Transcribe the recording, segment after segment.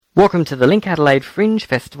Welcome to the LinkAdelaide Fringe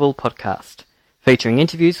Festival podcast, featuring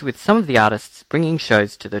interviews with some of the artists bringing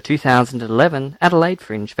shows to the 2011 Adelaide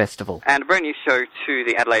Fringe Festival. And a brand new show to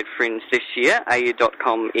the Adelaide Fringe this year, Aiyudot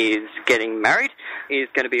Khom is Getting Married, is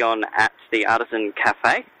going to be on at the Artisan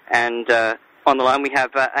Cafe. And on the line we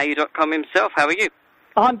have Aiyudot Khom himself. How are you?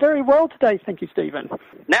 I'm very well today, thank you, Stephen.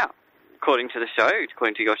 Now, according to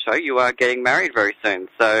your show, you are getting married very soon.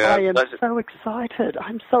 So I am so excited.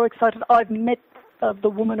 I'm so excited. I've met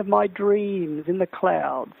the woman of my dreams in the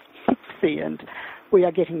clouds, Pixie, and we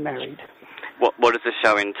are getting married. What does the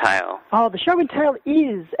show entail? Oh, the show entail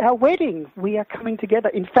is our wedding. We are coming together.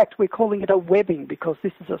 In fact, we're calling it a webbing because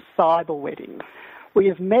this is a cyber wedding. We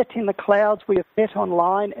have met in the clouds, we have met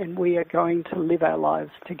online, and we are going to live our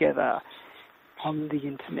lives together on the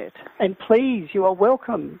internet. And please, you are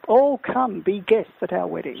welcome. All come, be guests at our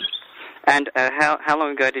wedding. And how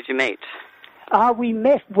long ago did you meet? We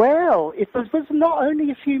met, well, it was not only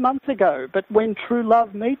a few months ago, but when true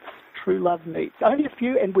love meets, true love meets. Only a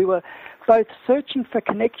few, and we were both searching for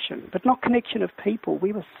connection, but not connection of people.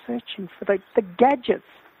 We were searching for the gadgets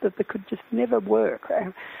that could just never work.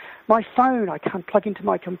 My phone, I can't plug into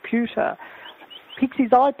my computer.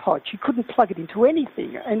 Pixie's iPod, she couldn't plug it into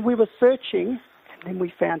anything. And we were searching, and then we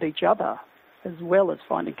found each other, as well as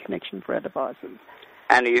finding connection for our devices.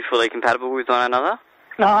 And are you fully compatible with one another?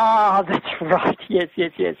 Ah, that's right. Yes.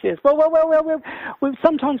 Well,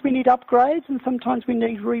 sometimes we need upgrades and sometimes we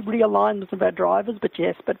need realignment of our drivers, but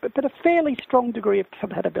yes, but a fairly strong degree of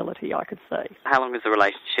compatibility, I could say. How long has the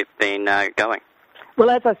relationship been going? Well,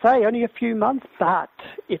 as I say, only a few months, but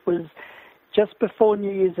it was just before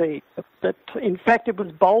New Year's Eve. But in fact, it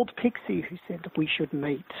was bold Pixie who said that we should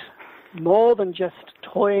meet, more than just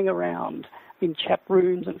toying around in chat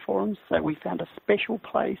rooms and forums. So we found a special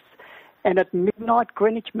place. And at midnight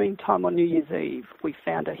Greenwich Mean Time on New Year's Eve, we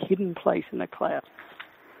found a hidden place in the clouds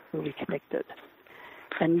where we connected.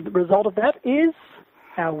 And the result of that is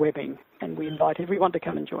our webbing, and we invite everyone to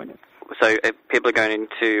come and join us. So people are going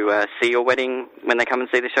to see your wedding when they come and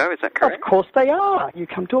see the show, is that correct? Of course they are. You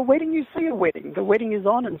come to a wedding, you see a wedding. The wedding is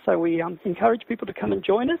on, and so we encourage people to come and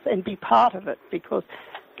join us and be part of it, because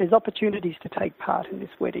there's opportunities to take part in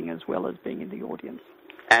this wedding as well as being in the audience.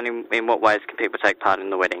 And in what ways can people take part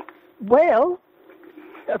in the wedding? Well,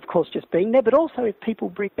 of course, just being there, but also if people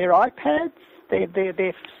bring their iPads, their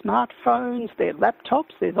smartphones, their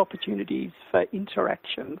laptops, there's opportunities for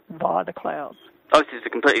interaction via the clouds. Obviously, it's a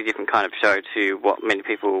completely different kind of show to what many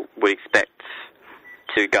people would expect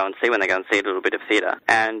to go and see when they go and see a little bit of theatre.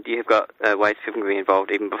 And you've got ways people can be involved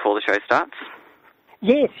even before the show starts?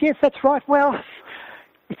 Yes, that's right. Well,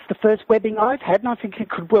 it's the first webbing I've had, and I think it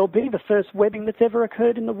could well be the first webbing that's ever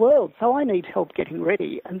occurred in the world. So I need help getting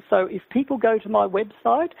ready. And so if people go to my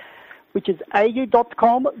website, which is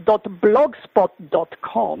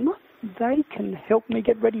aiyudotkhom.blogspot.com, they can help me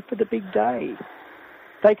get ready for the big day.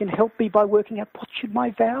 They can help me by working out what should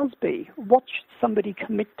my vows be? What should somebody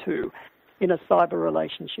commit to in a cyber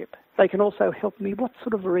relationship? They can also help me what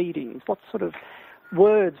sort of readings, what sort of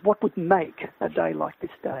words, what would make a day like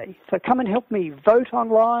this day. So come and help me, vote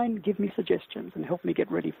online, give me suggestions, and help me get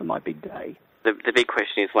ready for my big day. The big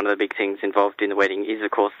question is, one of the big things involved in the wedding is,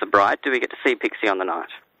 of course, the bride. Do we get to see Pixie on the night?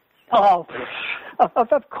 Oh,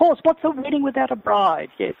 of course. What's a wedding without a bride?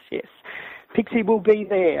 Yes. Pixie will be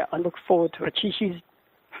there. I look forward to it. She's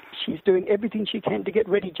doing everything she can to get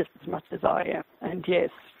ready just as much as I am. And yes,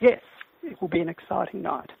 it will be an exciting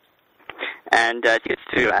night. And tickets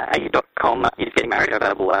to Aiyudot Khom is Getting Married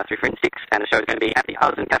available through Fringe 6, and the show is going to be at the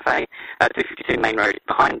Artisan Cafe, 252 Main Road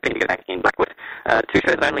behind Bendigo Bank in Blackwood. 2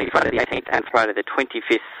 shows only, Friday the 18th and Friday the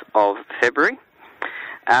 25th of February.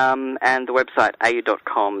 And the website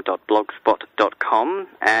aiyudotkhom.blogspot.com,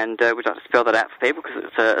 and would you like to spell that out for people, because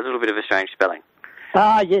it's a little bit of a strange spelling?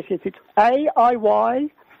 Yes, it's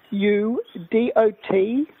AIYUDOTKHOM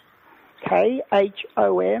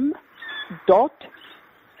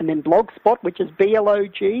and then blogspot, which is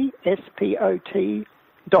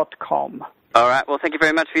blogspot.com. All right, well, thank you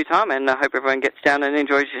very much for your time, and I hope everyone gets down and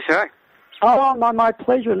enjoys your show. Oh, my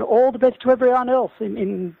pleasure, and all the best to everyone else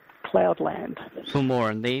in Cloudland. For more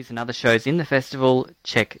on these and other shows in the festival,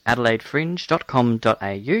 check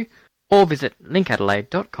adelaidefringe.com.au or visit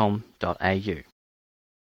linkadelaide.com.au.